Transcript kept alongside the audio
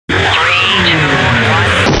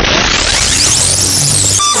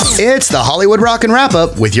It's the Hollywood Rockin'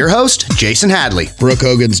 Wrap-Up with your host, Jason Hadley. Brooke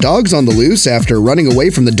Hogan's dog's on the loose after running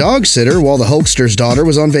away from the dog sitter while the Hulkster's daughter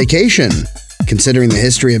was on vacation. Considering the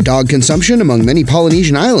history of dog consumption among many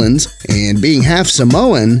Polynesian islands, and being half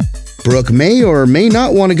Samoan, Brooke may or may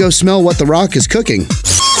not want to go smell what The Rock is cooking.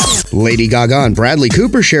 Lady Gaga and Bradley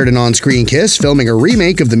Cooper shared an on-screen kiss filming a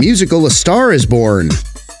remake of the musical A Star is Born.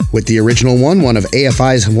 With the original one of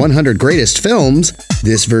AFI's 100 greatest films,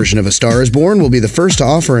 this version of A Star is Born will be the first to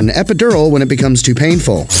offer an epidural when it becomes too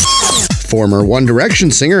painful. Former One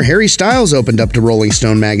Direction singer Harry Styles opened up to Rolling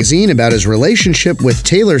Stone magazine about his relationship with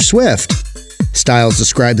Taylor Swift. Styles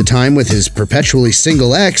described the time with his perpetually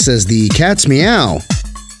single ex as the cat's meow,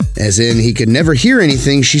 as in he could never hear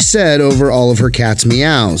anything she said over all of her cat's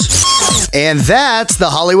meows. And that's the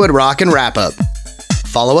Hollywood Rockin' Wrap-Up.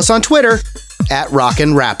 Follow us on Twitter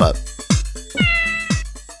 @Rockin' Wrap-Up.